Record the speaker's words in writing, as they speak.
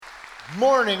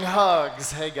Morning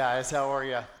hugs. Hey guys, how are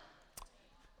you?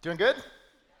 Doing good?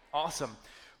 Awesome.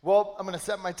 Well, I'm going to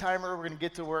set my timer. We're going to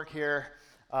get to work here.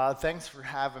 Thanks for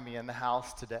having me in the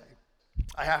house today.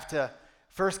 I have to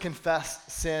first confess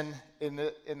sin in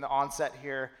the onset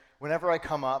here. Whenever I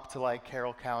come up to like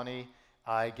Carroll County,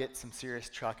 I get some serious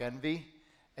truck envy,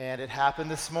 and it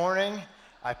happened this morning.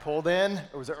 I pulled in.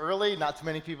 It was early. Not too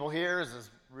many people here. It was this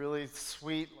really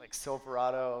sweet, like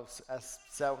Silverado,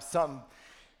 something.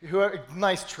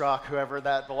 Nice truck, whoever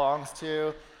that belongs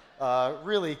to,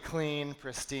 really clean,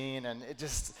 pristine, and it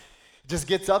just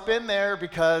gets up in there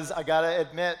because I gotta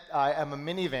admit I am a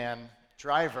minivan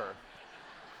driver.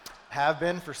 Have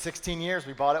been for 16 years.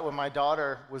 We bought it when my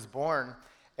daughter was born,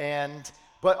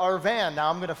 but our van. Now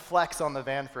I'm gonna flex on the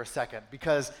van for a second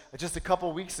because just a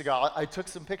couple weeks ago I took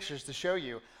some pictures to show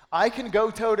you. I can go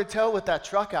toe to toe with that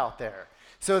truck out there.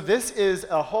 So this is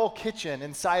a whole kitchen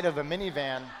inside of a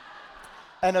minivan.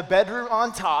 And a bedroom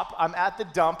on top. I'm at the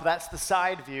dump. That's the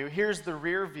side view. Here's the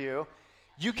rear view.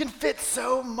 You can fit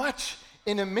so much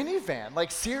in a minivan.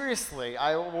 Like, seriously,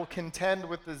 I will contend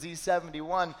with the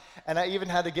Z71, and I even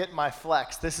had to get my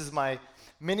flex. This is my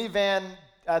minivan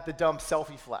at the dump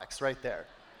selfie flex right there.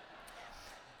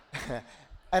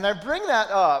 And I bring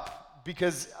that up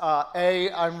because,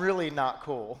 A, I'm really not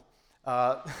cool.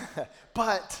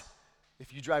 But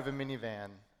if you drive a minivan,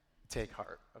 take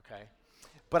heart, okay?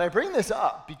 But I bring this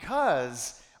up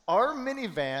because our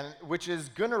minivan, which is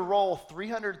going to roll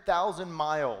 300,000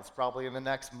 miles probably in the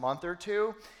next month or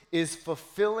two, is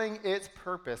fulfilling its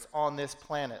purpose on this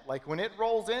planet. Like when it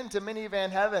rolls into minivan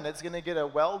heaven, it's going to get a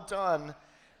well done,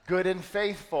 good and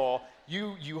faithful.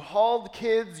 You hauled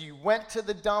kids, you went to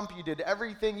the dump, you did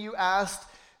everything you were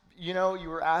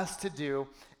asked to do.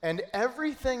 And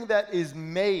everything that is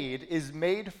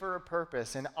made for a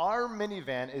purpose. And our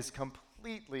minivan is completely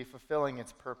fulfilling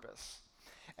its purpose.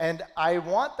 And I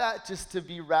want that just to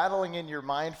be rattling in your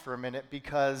mind for a minute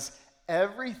because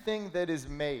everything that is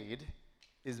made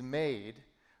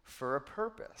for a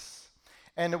purpose.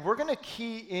 And we're going to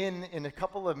key in a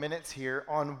couple of minutes here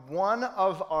on one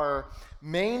of our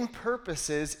main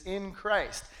purposes in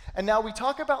Christ. And now we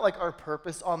talk about like our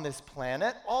purpose on this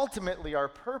planet. Ultimately, our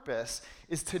purpose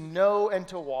is to know and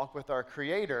to walk with our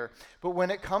Creator. But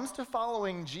when it comes to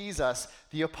following Jesus,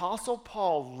 the Apostle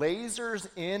Paul lasers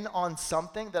in on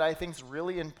something that I think is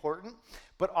really important,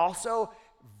 but also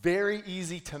very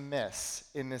easy to miss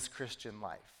in this Christian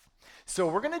life. So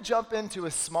we're going to jump into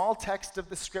a small text of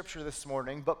the scripture this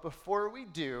morning, but before we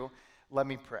do, let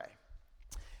me pray.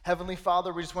 Heavenly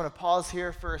Father, we just want to pause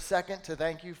here for a second to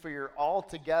thank you for your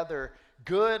altogether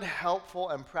good, helpful,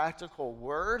 and practical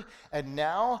word. And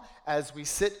now, as we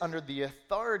sit under the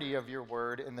authority of your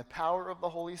word in the power of the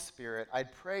Holy Spirit, I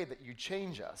pray that you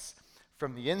change us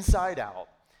from the inside out.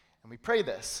 And we pray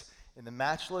this in the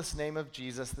matchless name of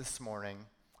Jesus this morning.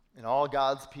 And all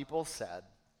God's people said,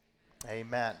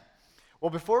 amen. Well,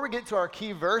 before we get to our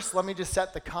key verse, let me just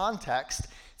set the context.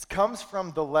 It comes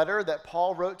from the letter that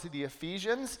Paul wrote to the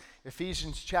Ephesians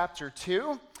chapter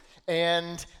 2.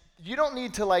 And you don't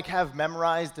need to have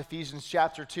memorized Ephesians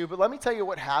chapter 2, but let me tell you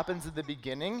what happens at the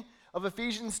beginning of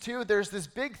Ephesians 2. There's this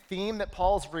big theme that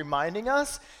Paul's reminding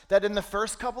us that in the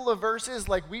first couple of verses,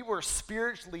 we were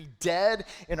spiritually dead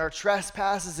in our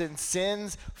trespasses and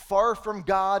sins, far from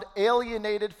God,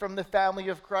 alienated from the family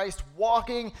of Christ,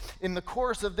 walking in the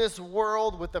course of this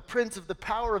world with the prince of the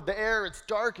power of the air. It's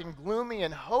dark and gloomy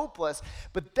and hopeless.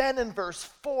 But then in verse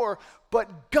 4,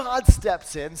 but God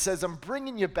steps in, says, I'm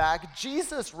bringing you back.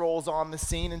 Jesus rolls on the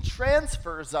scene and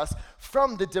transfers us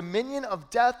from the dominion of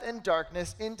death and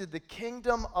darkness into the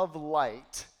kingdom of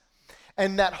light.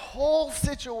 And that whole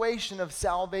situation of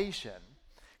salvation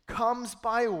comes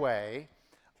by way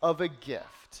of a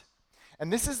gift.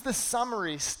 And this is the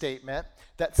summary statement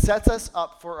that sets us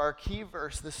up for our key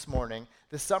verse this morning.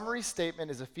 The summary statement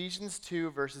is Ephesians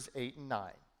 2, verses 8 and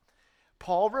 9.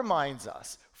 Paul reminds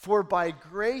us, for by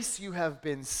grace you have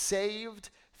been saved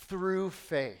through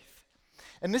faith.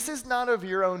 And this is not of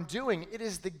your own doing, it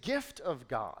is the gift of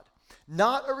God,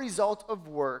 not a result of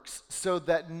works, so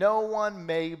that no one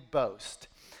may boast.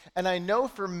 And I know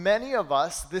for many of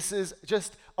us, this is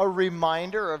just a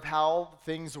reminder of how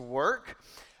things work.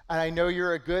 And I know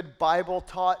you're a good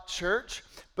Bible-taught church,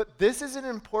 but this is an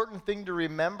important thing to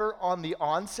remember on the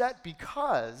onset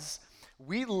because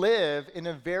we live in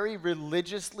a very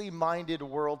religiously minded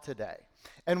world today.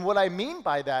 And what I mean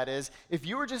by that is, if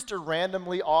you were just to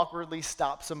randomly, awkwardly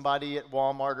stop somebody at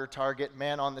Walmart or Target,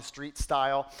 man on the street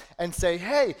style, and say,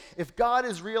 hey, if God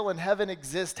is real and heaven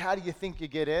exists, how do you think you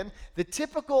get in? The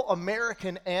typical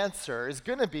American answer is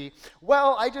going to be,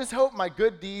 well, I just hope my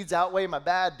good deeds outweigh my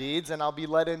bad deeds and I'll be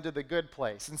let into the good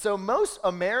place. And so most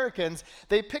Americans,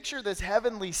 they picture this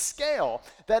heavenly scale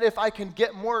that if I can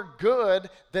get more good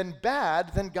than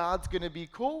bad, then God's going to be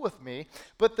cool with me.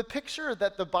 But the picture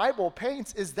that the Bible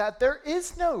paints is that there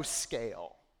is no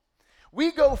scale.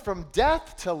 We go from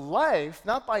death to life,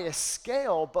 not by a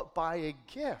scale, but by a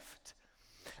gift.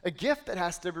 A gift that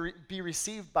has to be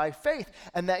received by faith.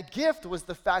 And that gift was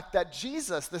the fact that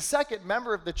Jesus, the second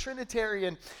member of the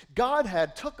Trinitarian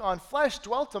Godhead, took on flesh,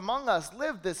 dwelt among us,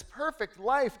 lived this perfect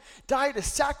life, died a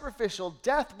sacrificial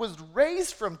death, was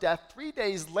raised from death 3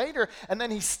 days later, and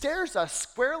then he stares us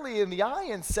squarely in the eye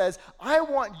and says, I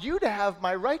want you to have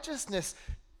my righteousness.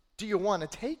 Do you want to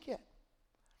take it?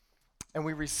 And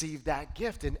we receive that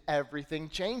gift and everything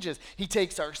changes. He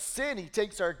takes our sin, he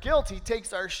takes our guilt, he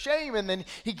takes our shame, and then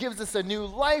he gives us a new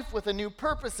life with a new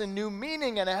purpose and new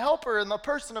meaning and a helper in the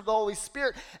person of the Holy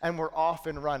Spirit, and we're off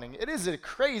and running. It is a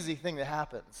crazy thing that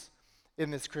happens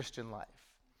in this Christian life.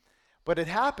 But it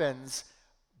happens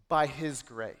by his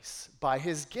grace, by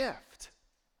his gift.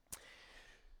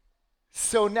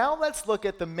 So now let's look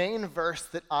at the main verse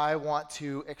that I want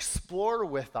to explore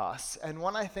with us, and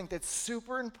one I think that's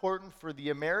super important for the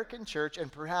American church and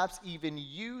perhaps even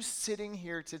you sitting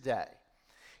here today.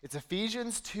 It's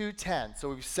Ephesians 2:10. So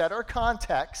we've set our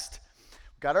context,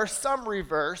 we've got our summary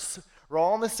verse, we're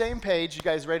all on the same page. You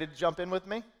guys ready to jump in with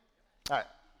me? All right,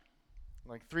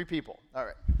 like 3 people. All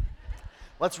right,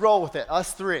 let's roll with it,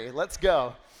 us 3, let's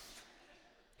go.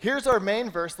 Here's our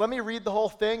main verse. Let me read the whole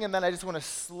thing, and then I just want to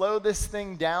slow this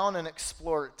thing down and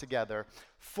explore it together.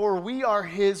 For we are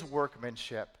his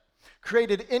workmanship,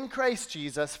 created in Christ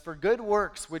Jesus for good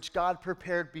works, which God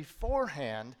prepared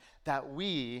beforehand that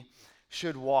we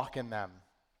should walk in them.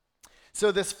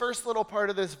 So this first little part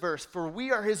of this verse, for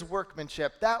we are his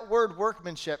workmanship, that word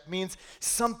workmanship means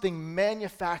something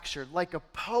manufactured, like a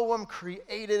poem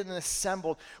created and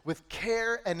assembled with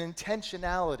care and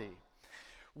intentionality.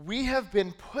 We have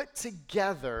been put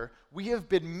together, we have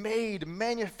been made,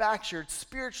 manufactured,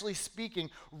 spiritually speaking,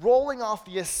 rolling off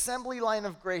the assembly line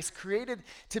of grace, created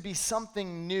to be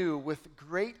something new with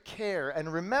great care.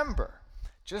 And remember,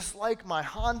 just like my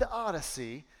Honda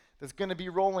Odyssey that's going to be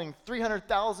rolling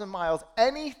 300,000 miles,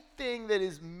 anything that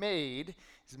is made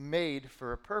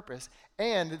for a purpose.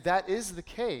 And that is the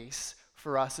case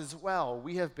for us as well.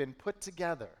 We have been put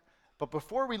together. But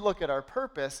before we look at our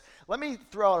purpose, let me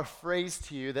throw out a phrase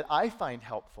to you that I find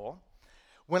helpful.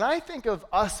 When I think of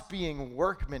us being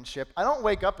workmanship, I don't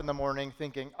wake up in the morning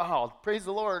thinking, oh, praise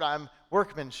the Lord, I'm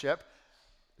workmanship.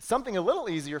 Something a little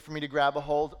easier for me to grab a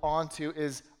hold onto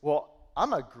is, well,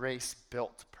 I'm a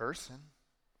grace-built person.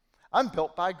 I'm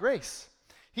built by grace.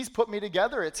 He's put me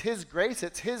together. It's his grace.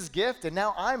 It's his gift. And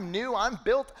now I'm new. I'm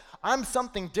built. I'm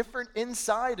something different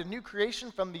inside, a new creation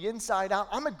from the inside out.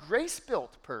 I'm a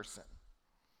grace-built person.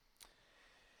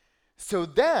 So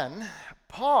then,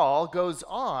 Paul goes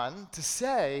on to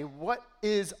say, what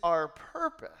is our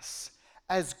purpose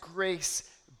as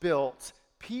grace-built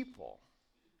people?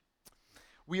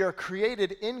 We are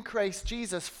created in Christ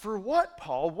Jesus for what,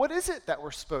 Paul? What is it that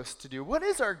we're supposed to do? What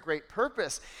is our great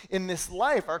purpose in this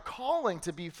life, our calling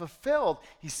to be fulfilled?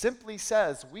 He simply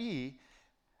says, we,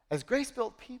 as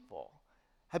grace-built people,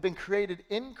 have been created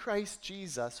in Christ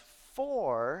Jesus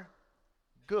for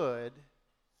good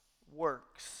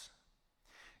works.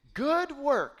 Good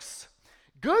works.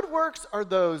 Good works are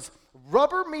those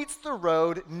rubber meets the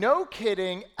road, no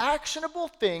kidding, actionable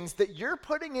things that you're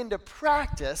putting into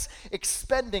practice,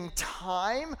 expending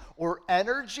time or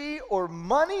energy or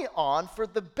money on for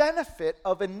the benefit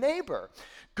of a neighbor.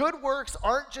 Good works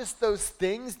aren't just those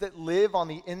things that live on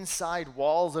the inside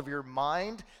walls of your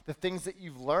mind, the things that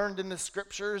you've learned in the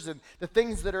scriptures and the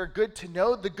things that are good to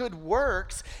know. The good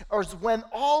works are when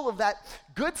all of that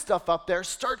good stuff up there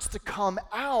starts to come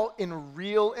out in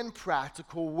real and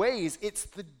practical ways. It's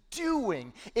the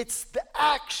doing, it's the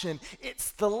action,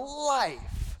 it's the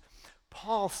life.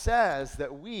 Paul says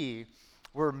that we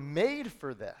were made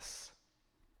for this.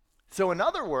 So in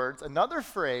other words, another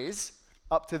phrase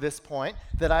up to this point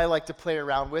that I like to play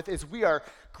around with is we are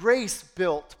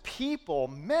grace-built people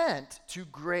meant to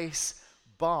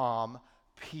grace-bomb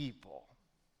people.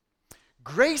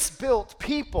 Grace-built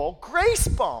people,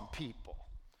 grace-bomb people.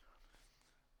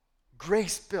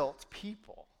 Grace-built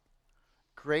people,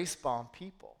 grace-bomb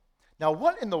people. Now,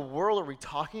 what in the world are we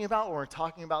talking about when we're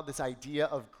talking about this idea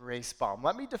of grace bomb?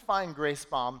 Let me define grace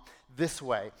bomb this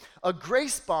way. A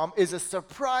grace bomb is a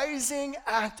surprising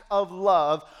act of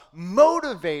love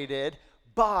motivated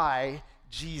by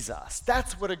Jesus.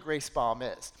 That's what a grace bomb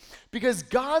is. Because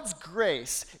God's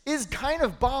grace is kind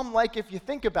of bomb-like if you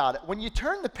think about it. When you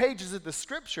turn the pages of the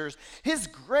scriptures, his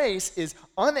grace is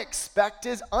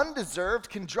unexpected, undeserved,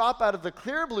 can drop out of the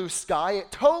clear blue sky.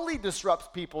 It totally disrupts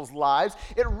people's lives.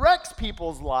 It wrecks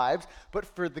people's lives, but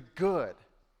for the good,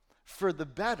 for the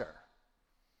better.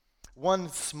 One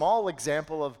small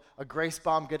example of a grace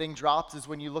bomb getting dropped is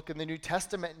when you look in the New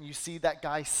Testament and you see that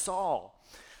guy Saul.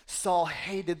 Saul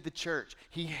hated the church.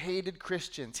 He hated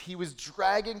Christians. He was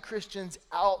dragging Christians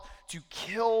out to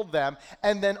kill them.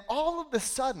 And then all of a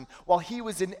sudden, while he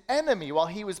was an enemy, while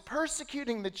he was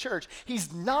persecuting the church,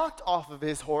 he's knocked off of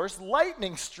his horse,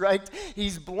 lightning striked,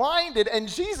 he's blinded, and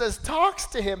Jesus talks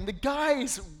to him. The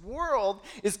guy's world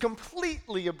is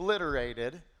completely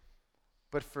obliterated,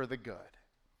 but for the good.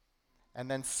 And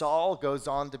then Saul goes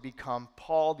on to become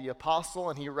Paul the Apostle,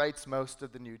 and he writes most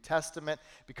of the New Testament,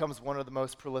 becomes one of the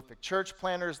most prolific church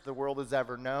planters the world has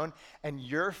ever known. And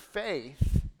your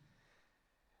faith,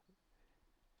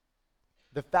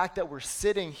 the fact that we're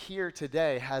sitting here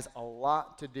today, has a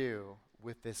lot to do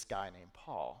with this guy named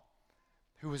Paul,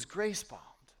 who was grace bombed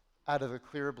out of the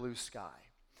clear blue sky.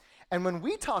 And when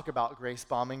we talk about grace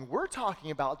bombing, we're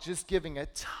talking about just giving a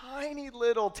tiny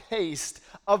little taste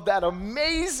of that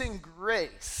amazing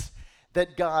grace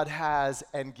that God has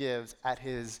and gives at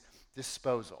his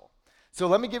disposal. So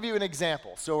let me give you an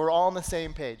example so we're all on the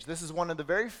same page. This is one of the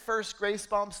very first grace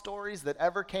bomb stories that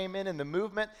ever came in the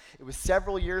movement. It was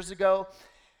several years ago.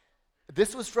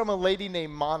 This was from a lady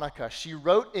named Monica. She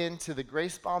wrote into the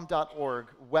gracebomb.org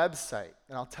website,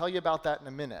 and I'll tell you about that in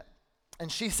a minute.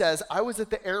 And she says, I was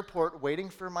at the airport waiting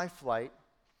for my flight,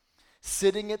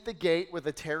 sitting at the gate with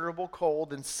a terrible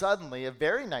cold, and suddenly a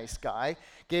very nice guy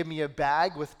gave me a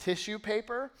bag with tissue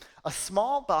paper, a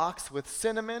small box with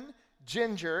cinnamon,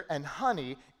 ginger, and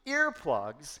honey,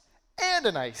 earplugs, and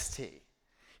an iced tea.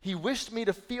 He wished me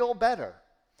to feel better.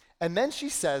 And then she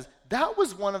says, that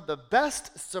was one of the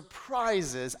best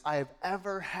surprises I have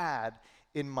ever had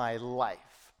in my life.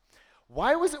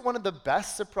 Why was it one of the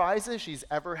best surprises she's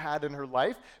ever had in her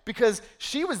life? Because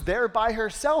she was there by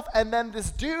herself, and then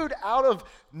this dude out of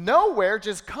nowhere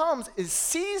just comes,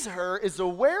 sees her, is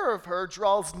aware of her,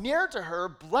 draws near to her,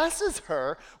 blesses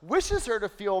her, wishes her to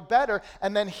feel better,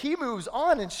 and then he moves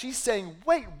on, and she's saying,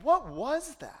 wait, what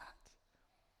was that?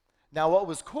 Now, what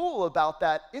was cool about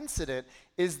that incident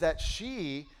is that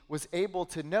she was able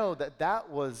to know that that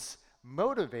was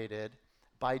motivated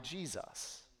by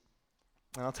Jesus.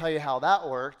 And I'll tell you how that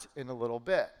worked in a little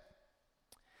bit.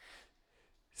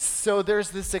 So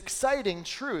there's this exciting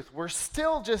truth. We're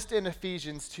still just in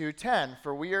Ephesians 2:10.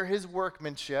 For we are his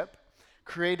workmanship,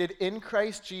 created in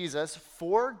Christ Jesus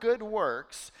for good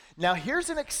works. Now here's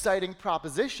an exciting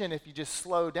proposition if you just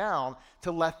slow down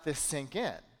to let this sink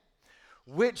in.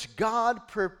 Which God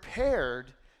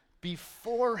prepared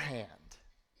beforehand.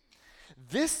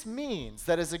 This means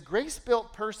that as a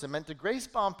grace-built person meant to grace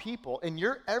bomb people in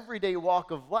your everyday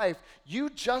walk of life, you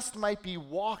just might be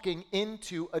walking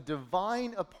into a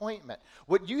divine appointment.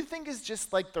 What you think is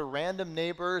just like the random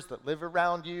neighbors that live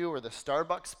around you, or the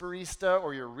Starbucks barista,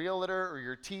 or your realtor, or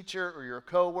your teacher, or your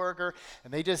coworker,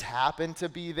 and they just happen to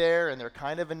be there, and they're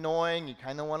kind of annoying, you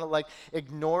kind of want to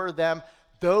ignore them.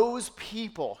 Those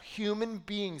people, human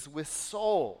beings with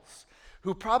souls,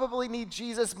 who probably need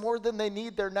Jesus more than they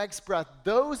need their next breath,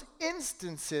 those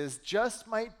instances just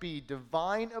might be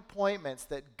divine appointments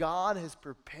that God has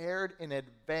prepared in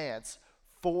advance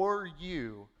for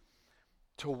you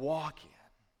to walk in.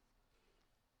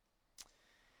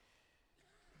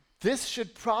 This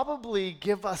should probably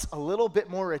give us a little bit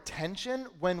more attention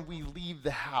when we leave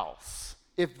the house,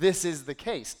 if this is the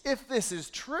case, if this is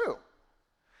true.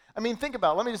 I mean, think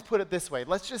about it. Let me just put it this way.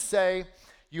 Let's just say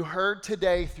you heard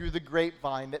today through the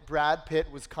grapevine that Brad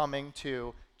Pitt was coming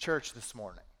to church this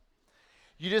morning.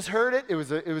 You just heard it. It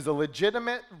was a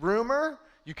legitimate rumor.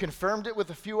 You confirmed it with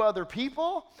a few other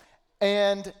people.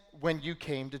 And when you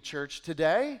came to church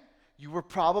today, you were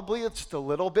probably just a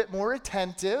little bit more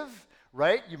attentive,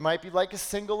 right? You might be like a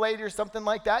single lady or something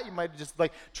like that. You might just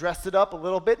dress it up a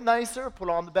little bit nicer, put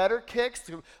on the better kicks,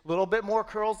 a little bit more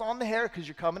curls on the hair because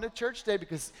you're coming to church today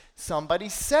because somebody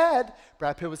said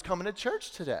Brad Pitt was coming to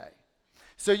church today.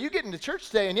 So you get into church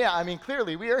today, and yeah, I mean,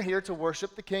 clearly we are here to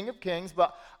worship the King of Kings,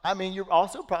 but I mean, you're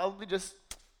also probably just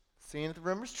seeing if the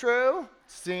rumor's true,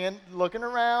 looking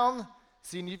around,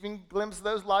 seeing if you can glimpse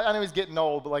those lights. I know he's getting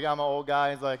old, but I'm an old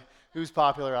guy. He's like, who's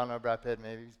popular? I don't know, Brad Pitt,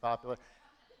 maybe he's popular.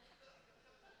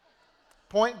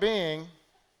 Point being,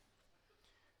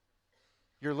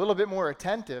 you're a little bit more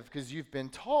attentive because you've been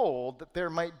told that there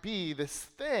might be this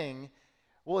thing.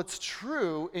 Well, it's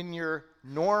true in your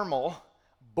normal,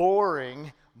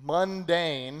 boring,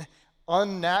 mundane,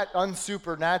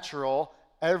 unsupernatural,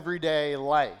 everyday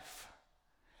life.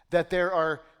 That there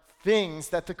are things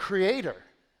that the creator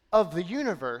of the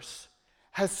universe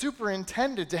has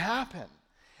superintended to happen.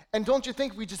 And don't you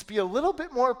think we just be a little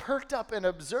bit more perked up and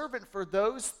observant for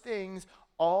those things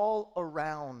all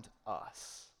around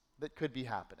us that could be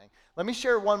happening? Let me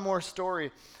share one more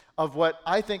story of what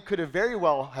I think could have very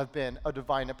well have been a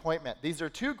divine appointment. These are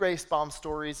two Grace Bomb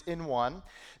stories in one.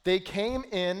 They came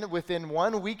in within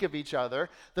 1 week of each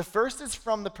other. The first is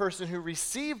from the person who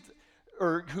received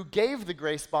or who gave the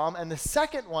Grace Bomb, and the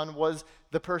second one was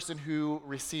the person who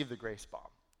received the Grace Bomb.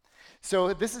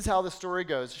 So this is how the story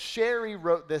goes. Sherry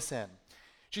wrote this in.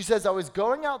 She says, I was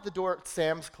going out the door at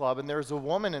Sam's Club, and there was a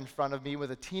woman in front of me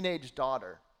with a teenage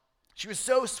daughter. She was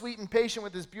so sweet and patient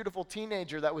with this beautiful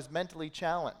teenager that was mentally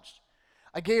challenged.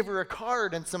 I gave her a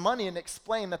card and some money and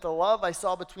explained that the love I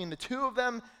saw between the two of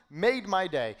them made my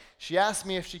day. She asked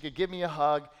me if she could give me a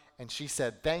hug, and she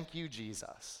said, thank you,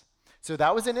 Jesus. So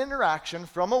that was an interaction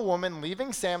from a woman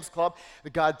leaving Sam's Club.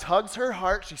 God tugs her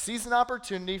heart. She sees an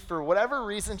opportunity. For whatever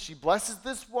reason, she blesses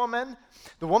this woman.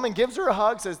 The woman gives her a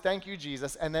hug, says, thank you,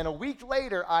 Jesus. And then a week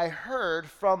later, I heard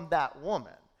from that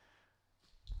woman.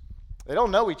 They don't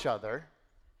know each other.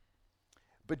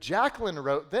 But Jacqueline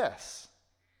wrote this.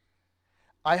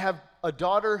 I have a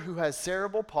daughter who has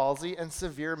cerebral palsy and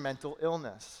severe mental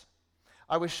illness.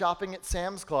 I was shopping at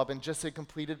Sam's Club and just had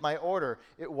completed my order.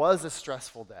 It was a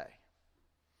stressful day.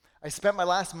 I spent my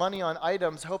last money on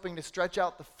items hoping to stretch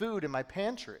out the food in my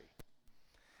pantry.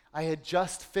 I had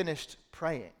just finished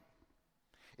praying.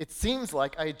 It seems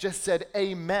like I had just said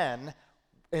amen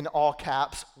in all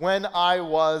caps when I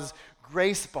was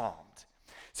grace bombed.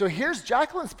 So here's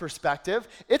Jacqueline's perspective.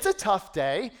 It's a tough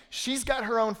day. She's got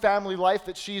her own family life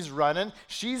that she's running.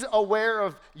 She's aware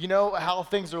of, how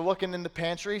things are looking in the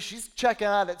pantry. She's checking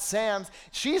out at Sam's.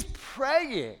 She's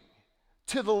praying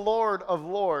to the Lord of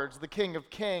Lords, the King of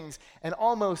Kings, and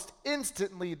almost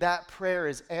instantly that prayer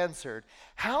is answered.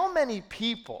 How many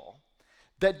people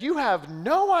that you have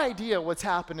no idea what's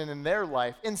happening in their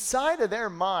life, inside of their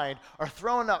mind, are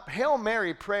throwing up Hail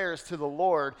Mary prayers to the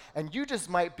Lord, and you just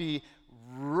might be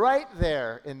right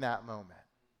there in that moment.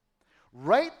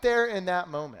 Right there in that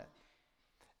moment,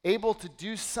 able to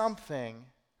do something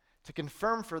to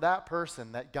confirm for that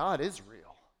person that God is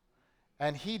real,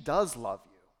 and He does love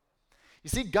you. You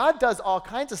see, God does all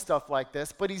kinds of stuff like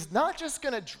this, but He's not just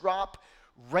going to drop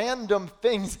random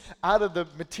things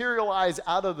materialize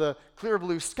out of the clear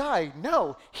blue sky.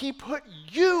 No, He put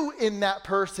you in that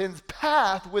person's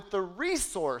path with the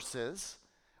resources,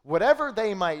 whatever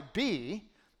they might be,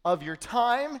 of your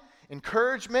time,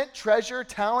 encouragement, treasure,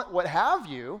 talent, what have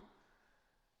you,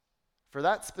 for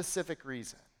that specific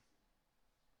reason.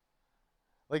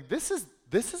 Like this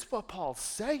is what Paul's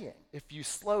saying if you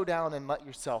slow down and let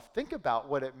yourself think about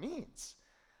what it means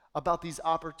about these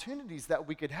opportunities that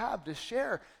we could have to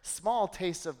share small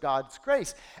tastes of God's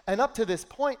grace. And up to this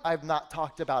point, I've not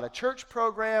talked about a church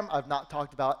program. I've not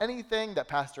talked about anything that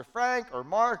Pastor Frank or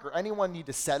Mark or anyone need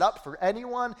to set up for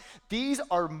anyone. These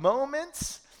are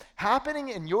moments happening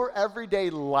in your everyday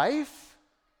life,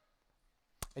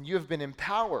 and you have been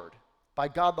empowered by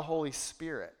God the Holy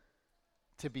Spirit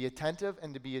to be attentive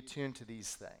and to be attuned to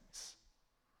these things.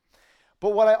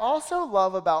 But what I also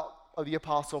love about the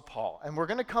Apostle Paul, and we're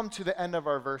going to come to the end of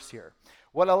our verse here.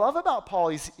 What I love about Paul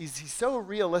is he's so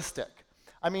realistic.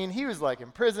 I mean, he was like in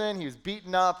prison, he was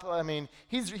beaten up. I mean,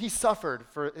 he suffered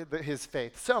for his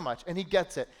faith so much, and he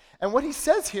gets it. And what he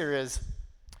says here is,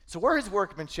 so we're His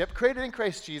workmanship, created in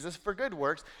Christ Jesus for good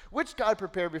works, which God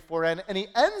prepared beforehand, and he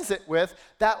ends it with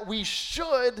that we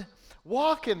should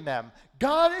walk in them.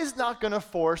 God is not going to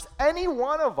force any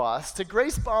one of us to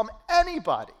grace bomb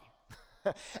anybody.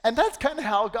 And that's kind of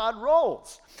how God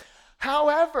rolls.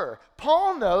 However,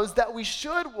 Paul knows that we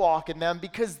should walk in them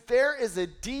because there is a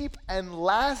deep and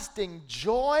lasting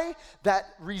joy that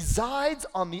resides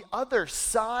on the other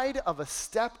side of a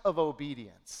step of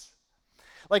obedience.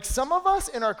 Like some of us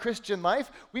in our Christian life,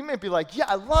 we may be like, yeah,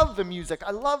 I love the music.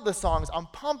 I love the songs. I'm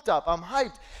pumped up. I'm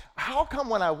hyped. How come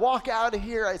when I walk out of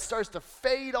here, it starts to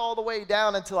fade all the way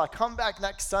down until I come back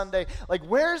next Sunday? Like,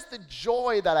 where's the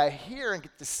joy that I hear and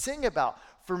get to sing about?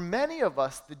 For many of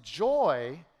us, the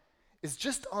joy is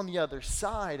just on the other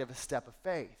side of a step of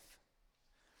faith.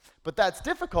 But that's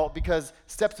difficult because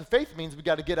steps of faith means we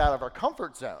got to get out of our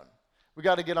comfort zone. We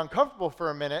got to get uncomfortable for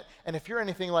a minute. And if you're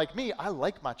anything like me, I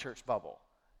like my church bubble.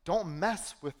 Don't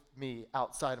mess with me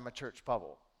outside of my church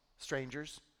bubble?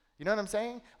 Strangers? You know what I'm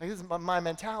saying? Like, this is my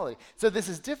mentality. So this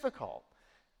is difficult.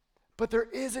 But there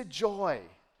is a joy,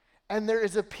 and there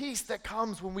is a peace that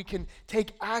comes when we can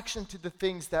take action to the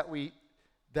things that we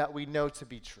know to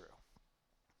be true.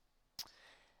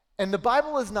 And the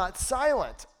Bible is not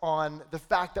silent on the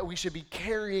fact that we should be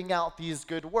carrying out these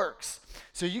good works.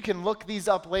 So you can look these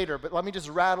up later, but let me just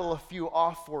rattle a few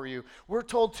off for you. We're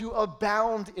told to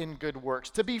abound in good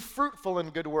works, to be fruitful in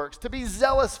good works, to be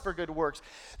zealous for good works,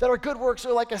 that our good works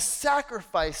are like a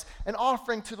sacrifice, an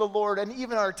offering to the Lord, and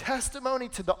even our testimony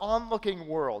to the onlooking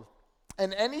world.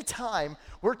 And anytime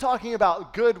we're talking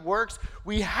about good works,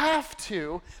 we have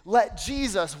to let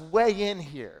Jesus weigh in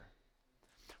here.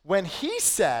 When he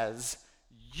says,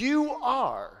 you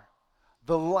are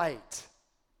the light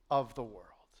of the world.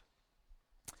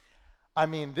 I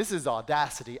mean, this is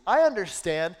audacity. I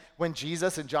understand when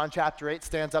Jesus in John chapter 8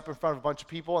 stands up in front of a bunch of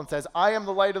people and says, I am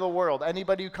the light of the world.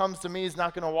 Anybody who comes to me is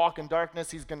not going to walk in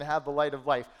darkness. He's going to have the light of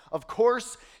life. Of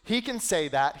course, he can say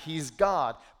that. He's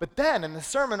God. But then in the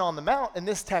Sermon on the Mount, in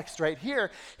this text right here,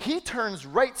 he turns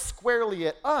right squarely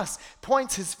at us,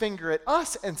 points his finger at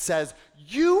us and says,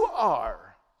 you are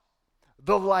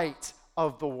the light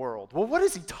of the world. Well, what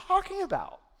is he talking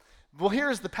about? Well,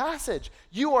 here's the passage.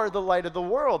 You are the light of the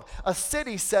world. A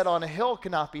city set on a hill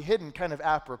cannot be hidden, kind of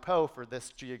apropos for this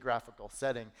geographical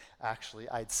setting, actually,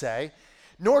 I'd say.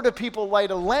 Nor do people light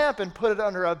a lamp and put it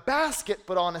under a basket,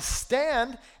 but on a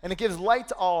stand, and it gives light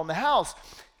to all in the house.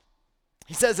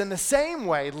 He says, in the same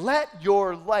way, let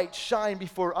your light shine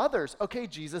before others. Okay,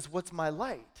 Jesus, what's my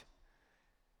light?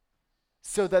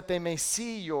 So that they may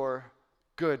see your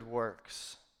good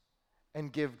works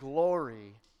and give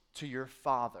glory to your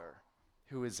Father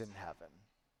who is in heaven.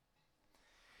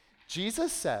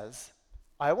 Jesus says,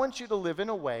 I want you to live in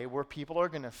a way where people are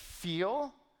going to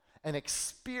feel and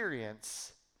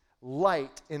experience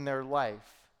light in their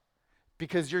life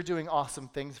because you're doing awesome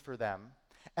things for them.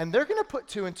 And they're going to put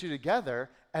two and two together,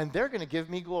 and they're going to give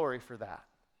me glory for that.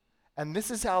 And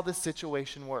this is how this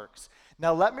situation works.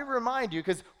 Now, let me remind you,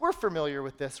 because we're familiar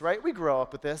with this, right? We grow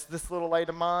up with this little light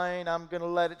of mine, I'm going to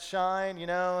let it shine, you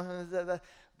know,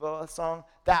 that song,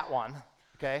 that one,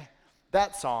 okay?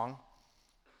 That song,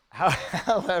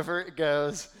 however it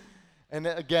goes. And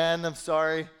again, I'm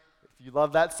sorry if you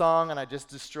love that song and I just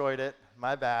destroyed it,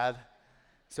 my bad.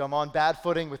 So I'm on bad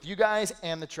footing with you guys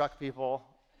and the truck people,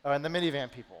 and the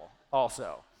minivan people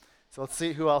also. So let's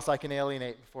see who else I can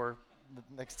alienate before the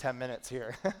next 10 minutes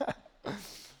here.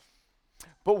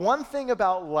 But one thing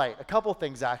about light, a couple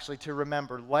things actually to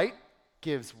remember. Light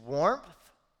gives warmth,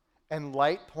 and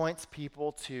light points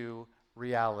people to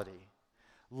reality.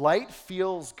 Light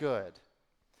feels good.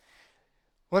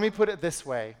 Let me put it this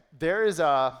way. There's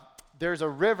a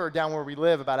river down where we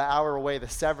live about an hour away, the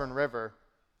Severn River.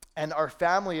 And our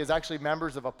family is actually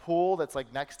members of a pool that's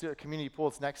like next to a community pool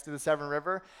that's next to the Severn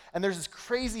River. And there's this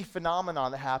crazy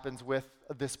phenomenon that happens with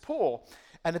this pool.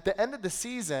 And at the end of the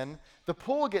season, the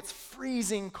pool gets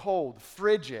freezing cold,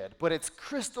 frigid, but it's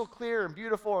crystal clear and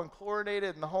beautiful and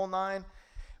chlorinated and the whole nine.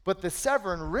 But the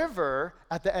Severn River,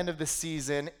 at the end of the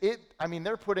season,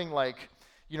 they're putting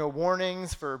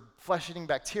warnings for flesh-eating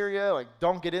bacteria, like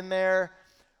don't get in there.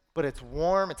 But it's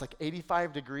warm, it's like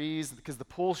 85 degrees because the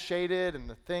pool's shaded and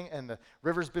the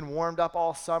river's been warmed up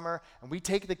all summer. And we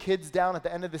take the kids down at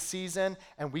the end of the season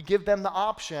and we give them the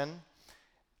option,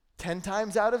 10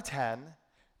 times out of 10,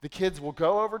 the kids will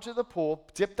go over to the pool,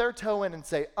 dip their toe in and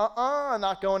say, I'm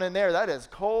not going in there, that is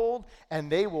cold. And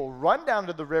they will run down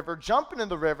to the river, jump into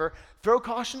the river, throw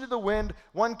caution to the wind.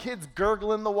 One kid's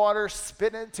gurgling the water,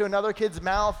 spitting it to another kid's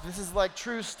mouth. This is like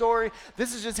true story.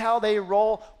 This is just how they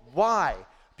roll. Why?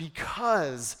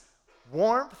 Because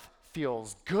warmth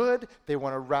feels good. They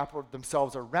want to wrap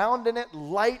themselves around in it.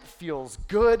 Light feels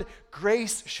good.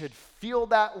 Grace should feel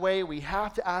that way. We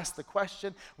have to ask the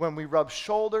question, when we rub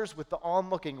shoulders with the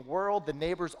onlooking world, the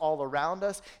neighbors all around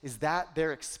us, is that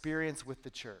their experience with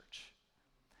the church,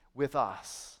 with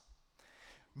us?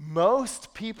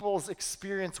 Most people's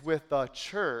experience with the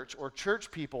church or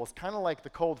church people is kind of like the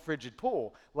cold, frigid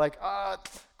pool. Like,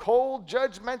 cold,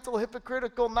 judgmental,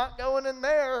 hypocritical, not going in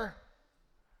there.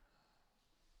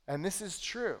 And this is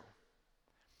true.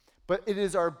 But it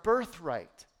is our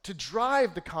birthright to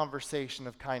drive the conversation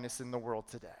of kindness in the world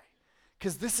today.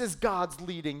 Because this is God's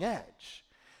leading edge.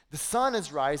 The sun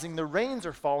is rising, the rains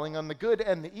are falling on the good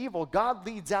and the evil. God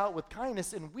leads out with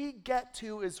kindness, and we get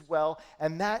to as well,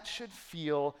 and that should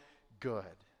feel good.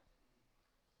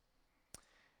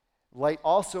 Light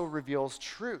also reveals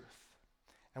truth.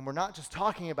 And we're not just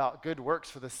talking about good works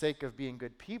for the sake of being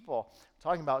good people.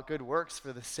 We're talking about good works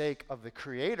for the sake of the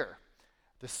Creator,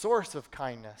 the source of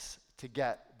kindness to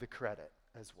get the credit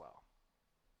as well.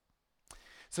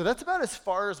 So that's about as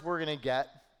far as we're going to get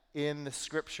in the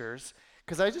scriptures,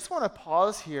 because I just want to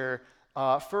pause here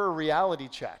for a reality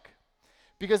check.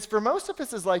 Because for most of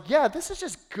us, it's like, yeah, this is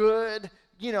just good,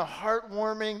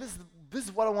 heartwarming. This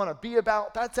is what I want to be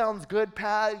about. That sounds good,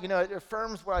 Pat. It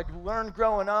affirms what I learned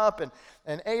growing up,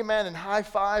 and amen and high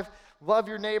five. Love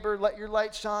your neighbor, let your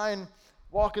light shine,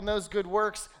 walk in those good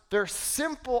works. They're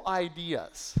simple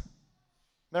ideas.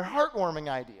 They're heartwarming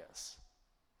ideas.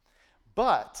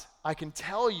 But I can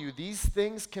tell you these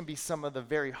things can be some of the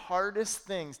very hardest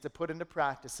things to put into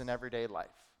practice in everyday life.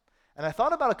 And I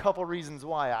thought about a couple reasons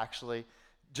why, actually,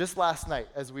 just last night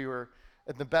as we were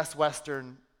at the Best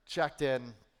Western, checked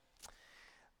in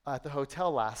at the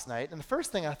hotel last night. And the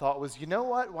first thing I thought was, you know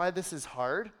what, why this is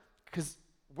hard? Because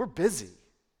we're busy.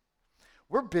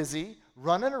 We're busy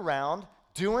running around,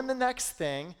 doing the next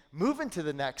thing, moving to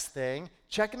the next thing,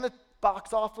 checking the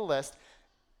box off the list.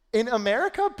 In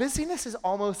America, busyness is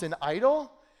almost an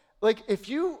idol. Like if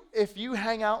you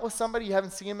hang out with somebody, you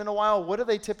haven't seen them in a while, what do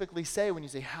they typically say when you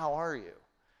say, how are you?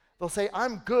 They'll say,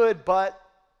 I'm good, but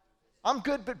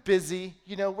busy.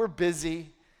 We're busy.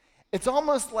 It's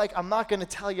almost like I'm not going to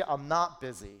tell you I'm not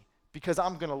busy because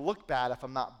I'm going to look bad if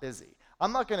I'm not busy.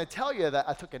 I'm not going to tell you that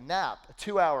I took a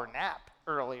 2-hour nap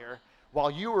earlier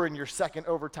while you were in your second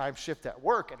overtime shift at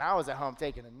work and I was at home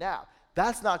taking a nap.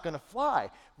 That's not going to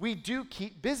fly. We do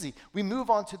keep busy. We move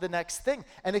on to the next thing.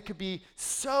 And it could be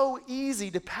so easy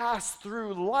to pass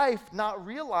through life not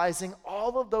realizing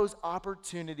all of those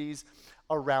opportunities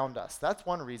around us. That's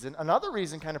one reason. Another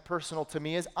reason, kind of personal to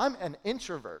me, is I'm an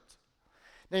introvert.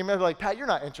 Now you might be like, Pat, you're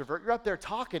not an introvert. You're up there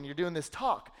talking. You're doing this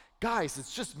talk. Guys,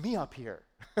 it's just me up here.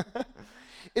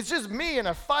 It's just me in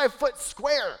a 5-foot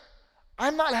square.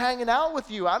 I'm not hanging out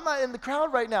with you. I'm not in the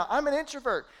crowd right now. I'm an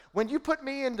introvert. When you put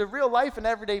me into real life and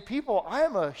everyday people, I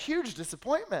am a huge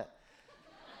disappointment.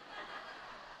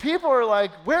 People are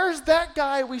like, where's that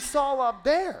guy we saw up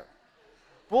there?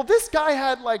 Well, this guy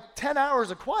had like 10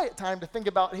 hours of quiet time to think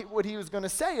about what he was going to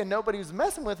say, and nobody was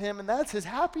messing with him, and that's his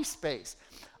happy space.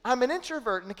 I'm an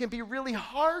introvert, and it can be really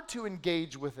hard to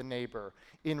engage with a neighbor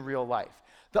in real life.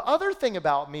 The other thing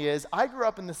about me is I grew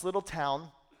up in this little town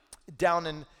down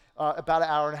in about an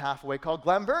hour and a half away called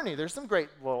Glen Burnie. There's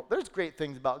great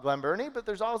things about Glen Burnie, but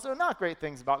there's also not great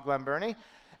things about Glen Burnie.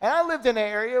 And I lived in an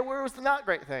area where it was not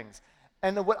great things.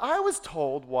 And what I was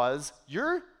told was,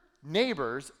 your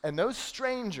neighbors and those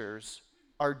strangers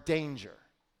are danger.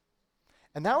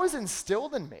 And that was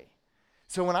instilled in me.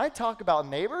 So when I talk about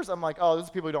neighbors, I'm like, oh, those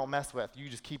are people you don't mess with. You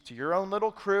just keep to your own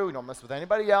little crew. You don't mess with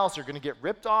anybody else. You're going to get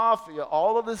ripped off,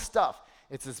 all of this stuff.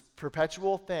 It's this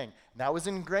perpetual thing. And that was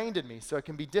ingrained in me, so it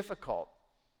can be difficult.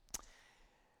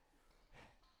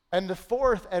 And the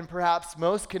fourth and perhaps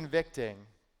most convicting,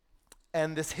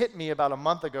 and this hit me about a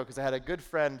month ago because I had a good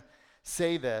friend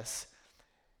say this.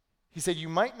 He said, you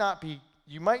might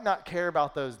not care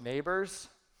about those neighbors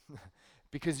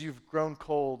because you've grown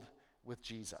cold with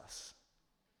Jesus.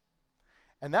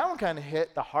 And that one kind of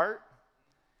hit the heart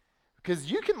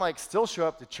because you can still show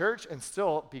up to church and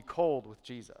still be cold with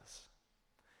Jesus.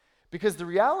 Because the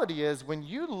reality is, when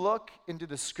you look into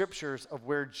the scriptures of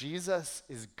where Jesus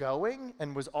is going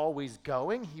and was always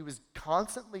going, he was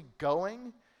constantly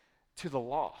going to the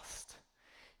lost.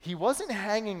 He wasn't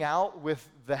hanging out with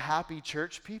the happy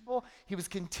church people. He was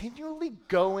continually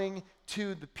going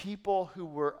to the people who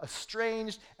were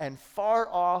estranged and far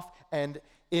off and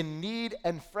in need.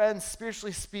 And friends,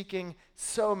 spiritually speaking,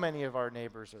 so many of our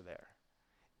neighbors are there,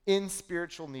 in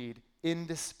spiritual need, in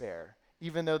despair,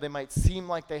 even though they might seem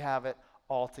like they have it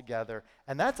all together.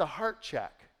 And that's a heart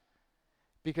check,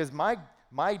 because my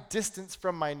distance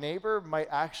from my neighbor might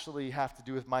actually have to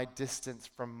do with my distance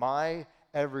from my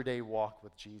everyday walk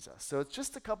with Jesus. So it's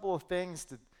just a couple of things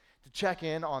to check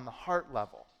in on the heart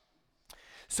level.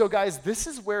 So guys, this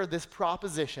is where this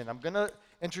proposition, I'm going to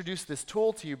introduce this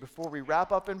tool to you before we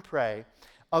wrap up and pray,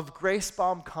 of Grace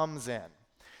Bomb comes in.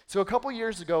 So a couple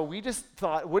years ago, we just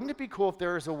thought, wouldn't it be cool if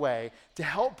there was a way to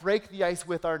help break the ice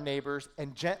with our neighbors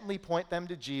and gently point them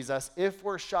to Jesus if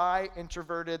we're shy,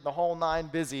 introverted, the whole nine,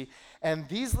 busy. And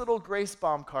these little Grace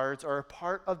Bomb cards are a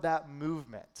part of that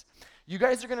movement. You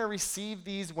guys are going to receive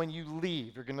these when you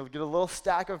leave. You're going to get a little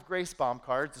stack of Grace Bomb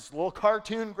cards. This little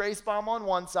cartoon Grace Bomb on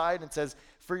one side, and it says,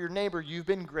 for your neighbor, you've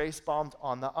been Grace Bombed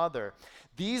on the other.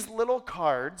 These little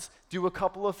cards do a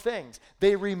couple of things.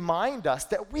 They remind us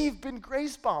that we've been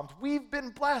Grace Bombed. We've been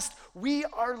blessed. We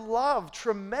are loved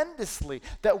tremendously.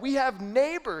 That we have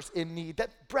neighbors in need.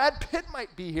 That Brad Pitt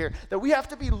might be here. That we have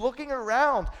to be looking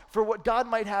around for what God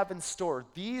might have in store.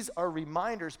 These are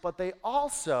reminders, but they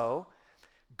also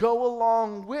go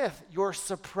along with your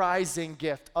surprising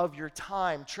gift of your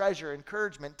time, treasure,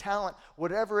 encouragement, talent,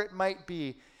 whatever it might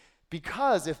be.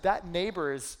 Because if that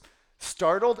neighbor is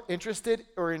startled, interested,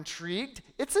 or intrigued,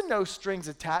 it's a no strings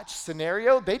attached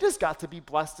scenario. They just got to be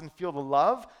blessed and feel the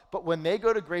love. But when they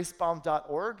go to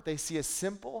gracebomb.org, they see a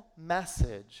simple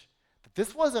message that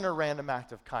this wasn't a random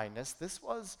act of kindness. This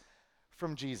was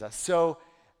from Jesus. So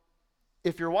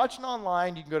if you're watching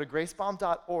online, you can go to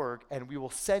gracebomb.org and we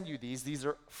will send you these. These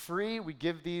are free. We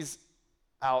give these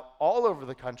out all over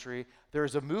the country.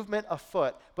 There's a movement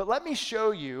afoot. But let me show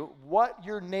you what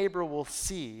your neighbor will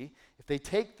see if they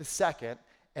take the second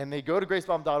and they go to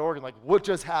gracebomb.org and like, what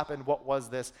just happened? What was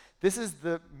this? This is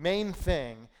the main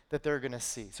thing that they're going to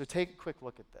see. So take a quick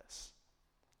look at this.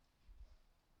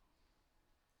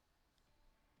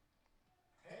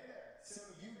 Hey there. So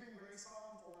you've been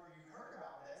gracebombed or you've heard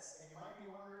about this and you might be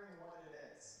wondering what it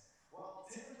is. Well,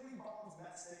 typically bombs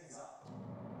mess things up.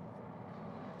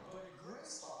 But a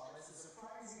grace bomb is a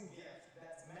surprising gift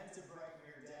that's meant to brighten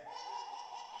your day.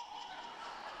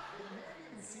 It may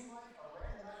even seem like a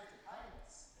random act of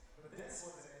kindness, but this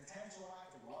was an intentional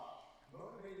act of love,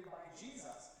 motivated by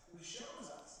Jesus, who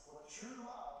shows us what true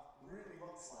love really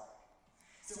looks like.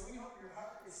 So we hope your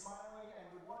heart is smiling and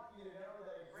we want you to know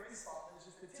that a grace bomb is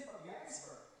just the tip of the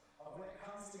iceberg of when it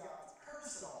comes to God's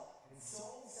personal and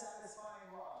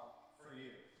soul-satisfying love for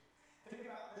you. Think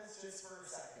about this just for a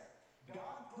second.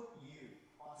 God put you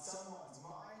on someone's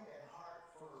mind and heart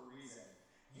for a reason.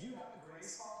 You have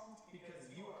grace bombed because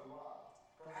you are loved,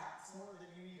 perhaps more than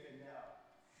you even know.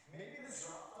 Maybe this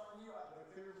dropped on you out of the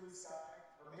clear blue sky,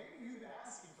 or maybe you've been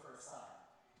asking for a sign.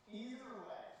 Either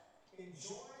way,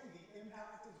 enjoy the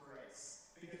impact of grace,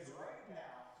 because right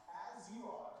now, as you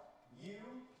are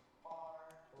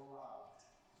loved.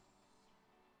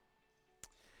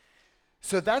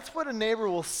 So that's what a neighbor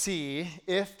will see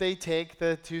if they take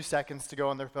the 2 seconds to go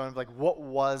on their phone and be like, what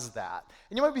was that?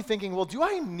 And you might be thinking, well, do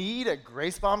I need a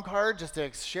Grace Bomb card just to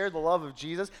share the love of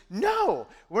Jesus? No,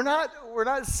 we're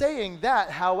not saying that.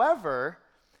 However,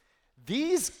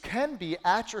 these can be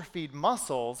atrophied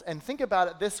muscles. And think about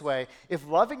it this way. If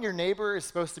loving your neighbor is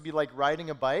supposed to be like riding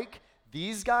a bike,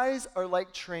 these guys are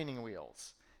like training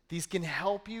wheels. These can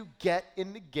help you get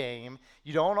in the game.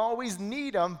 You don't always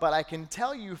need them, but I can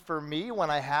tell you for me, when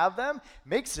I have them,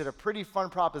 makes it a pretty fun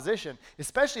proposition,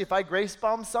 especially if I grace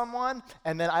bomb someone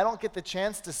and then I don't get the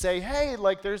chance to say, hey,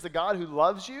 like there's a God who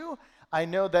loves you. I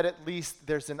know that at least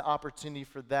there's an opportunity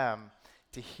for them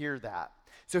to hear that.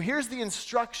 So here's the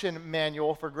instruction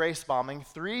manual for grace bombing.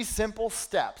 3 simple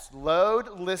steps: load,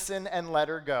 listen, and let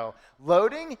her go.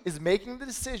 Loading is making the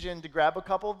decision to grab a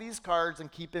couple of these cards and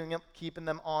keeping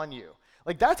them on you.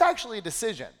 Like, that's actually a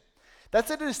decision. That's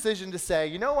a decision to say,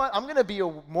 you know what, I'm going to be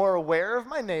more aware of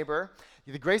my neighbor.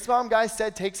 The Grace Bomb guy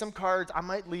said take some cards. I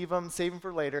might leave them, save them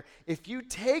for later. If you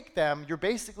take them, you're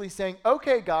basically saying,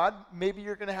 okay, God, maybe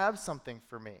you're going to have something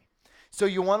for me. So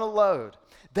you want to load.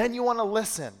 Then you want to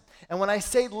listen. And when I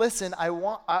say listen,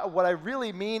 what I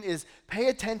really mean is pay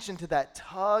attention to that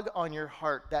tug on your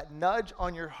heart, that nudge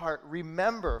on your heart.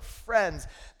 Remember, friends,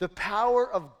 the power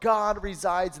of God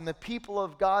resides in the people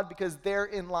of God because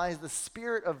therein lies the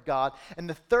Spirit of God. And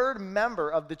the third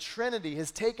member of the Trinity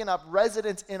has taken up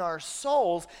residence in our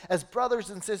souls as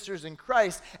brothers and sisters in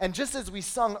Christ. And just as we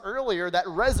sung earlier, that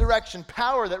resurrection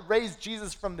power that raised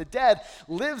Jesus from the dead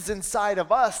lives inside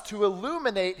of us to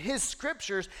illuminate His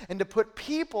scriptures and to put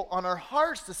people on our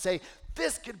hearts to say,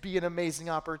 this could be an amazing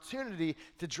opportunity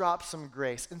to drop some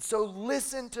grace. And so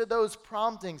listen to those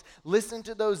promptings, listen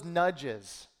to those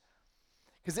nudges.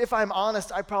 Because if I'm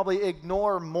honest, I probably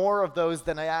ignore more of those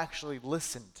than I actually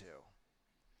listen to.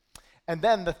 And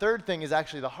then the third thing is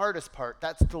actually the hardest part.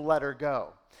 That's to let her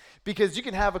go. Because you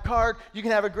can have a card, you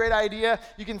can have a great idea,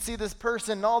 you can see this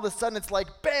person, and all of a sudden it's like,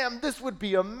 bam, this would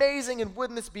be amazing, and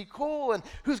wouldn't this be cool, and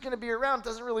who's going to be around, it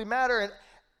doesn't really matter,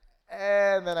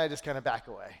 and then I just kind of back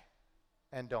away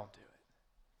and don't do it.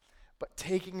 But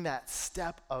taking that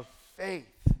step of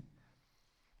faith,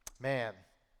 man,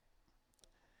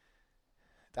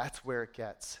 that's where it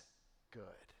gets good.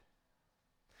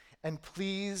 And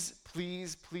please,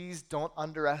 please, please don't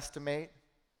underestimate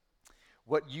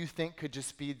what you think could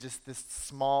just be just this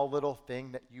small little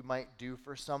thing that you might do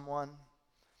for someone.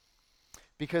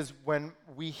 Because when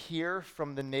we hear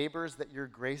from the neighbors that you're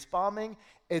grace bombing,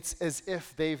 it's as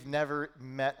if they've never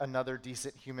met another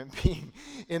decent human being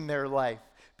in their life.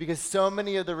 Because so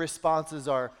many of the responses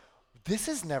are, this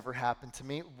has never happened to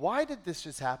me. Why did this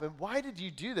just happen? Why did you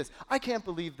do this? I can't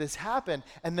believe this happened.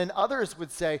 And then others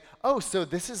would say, oh, so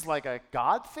this is like a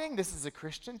God thing? This is a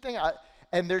Christian thing?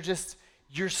 And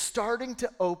you're starting to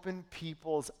open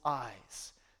people's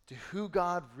eyes to who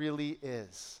God really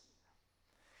is.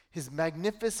 His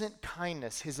magnificent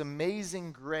kindness, his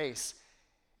amazing grace,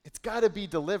 it's got to be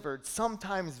delivered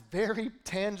sometimes very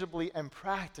tangibly and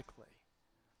practically.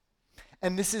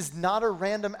 And this is not a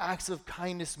random acts of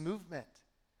kindness movement,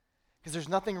 because there's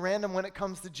nothing random when it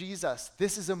comes to Jesus.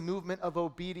 This is a movement of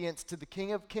obedience to the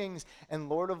King of Kings and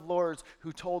Lord of Lords,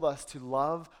 who told us to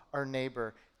love our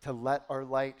neighbor, to let our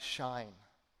light shine.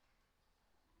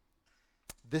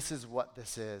 This is what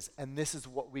this is, and this is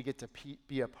what we get to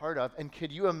be a part of. And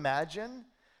could you imagine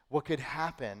what could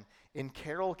happen in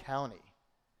Carroll County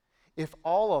if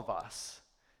all of us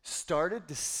started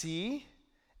to see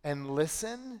and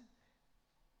listen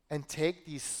and take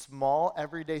these small,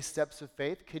 everyday steps of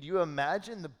faith? Could you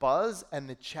imagine the buzz and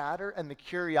the chatter and the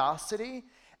curiosity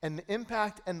and the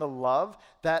impact and the love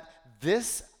that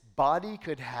this body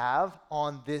could have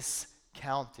on this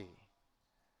county?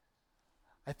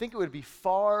 I think it would be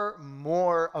far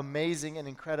more amazing and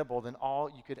incredible than all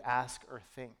you could ask or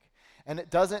think. And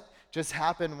it doesn't just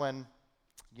happen when,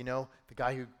 the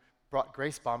guy who brought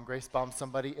Grace Bomb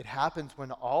somebody. It happens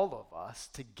when all of us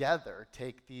together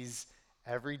take these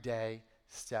everyday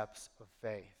steps of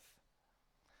faith.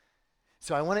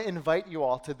 So I want to invite you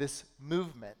all to this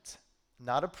movement,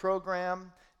 not a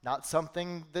program, not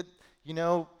something that,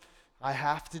 I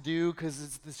have to do because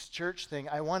it's this church thing.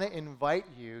 I want to invite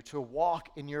you to walk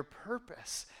in your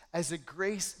purpose as a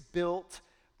grace-built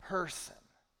person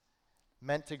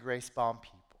meant to grace bomb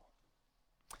people.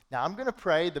 Now I'm going to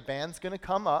pray. The band's going to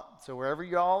come up. So wherever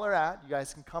you all are at, you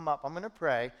guys can come up. I'm going to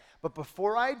pray. But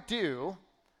before I do,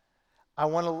 I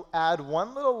want to add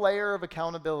one little layer of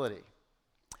accountability.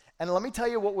 And let me tell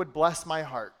you what would bless my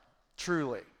heart,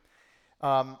 truly.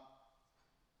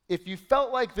 If you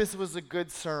felt like this was a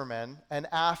good sermon, and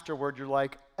afterward you're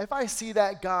like, if I see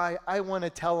that guy, I want to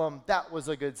tell him that was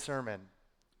a good sermon.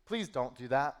 Please don't do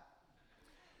that.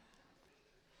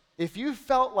 If you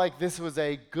felt like this was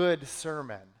a good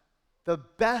sermon, the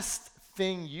best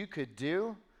thing you could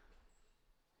do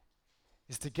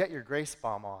is to get your grace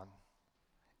bomb on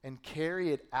and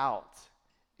carry it out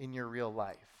in your real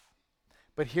life.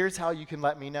 But here's how you can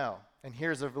let me know. And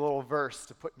here's a little verse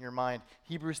to put in your mind.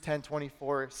 Hebrews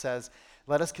 10:24 says,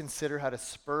 "Let us consider how to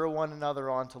spur one another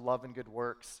on to love and good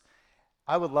works."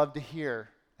 I would love to hear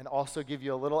and also give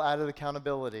you a little added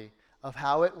accountability of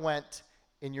how it went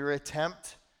in your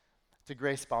attempt to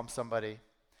grace bomb somebody.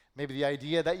 Maybe the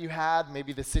idea that you had,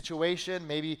 maybe the situation,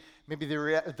 maybe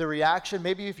the reaction,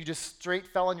 maybe if you just straight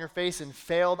fell on your face and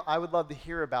failed. I would love to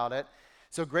hear about it.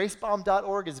 So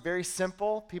gracebomb.org is very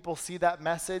simple. People see that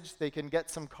message. They can get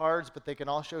some cards, but they can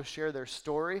also share their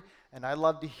story, and I'd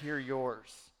love to hear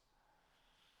yours.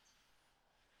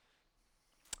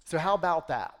 So how about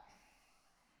that?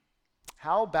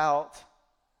 How about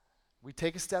we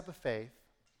take a step of faith,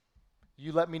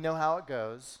 you let me know how it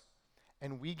goes,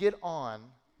 and we get on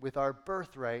with our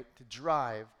birthright to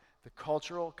drive the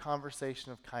cultural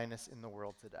conversation of kindness in the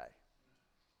world today.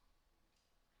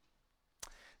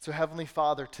 So Heavenly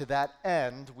Father, to that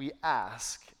end, we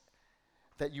ask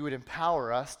that you would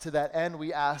empower us. To that end,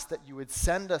 we ask that you would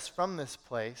send us from this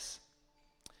place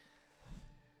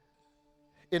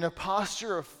in a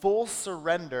posture of full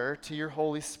surrender to your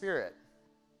Holy Spirit.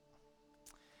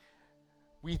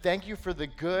 We thank you for the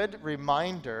good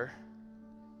reminder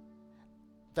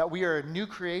that we are a new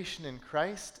creation in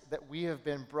Christ, that we have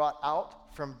been brought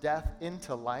out from death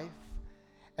into life,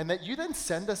 and that you then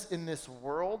send us in this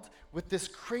world with this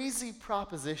crazy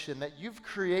proposition that you've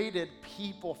created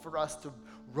people for us to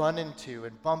run into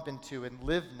and bump into and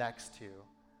live next to.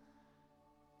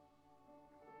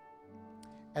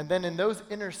 And then in those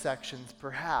intersections,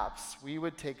 perhaps we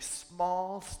would take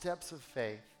small steps of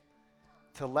faith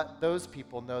to let those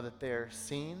people know that they are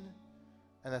seen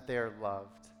and that they are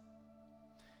loved.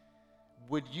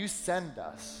 Would you send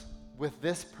us with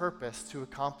this purpose to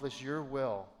accomplish your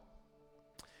will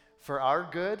for our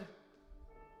good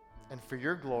and for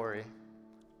your glory?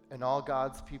 And all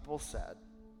God's people said,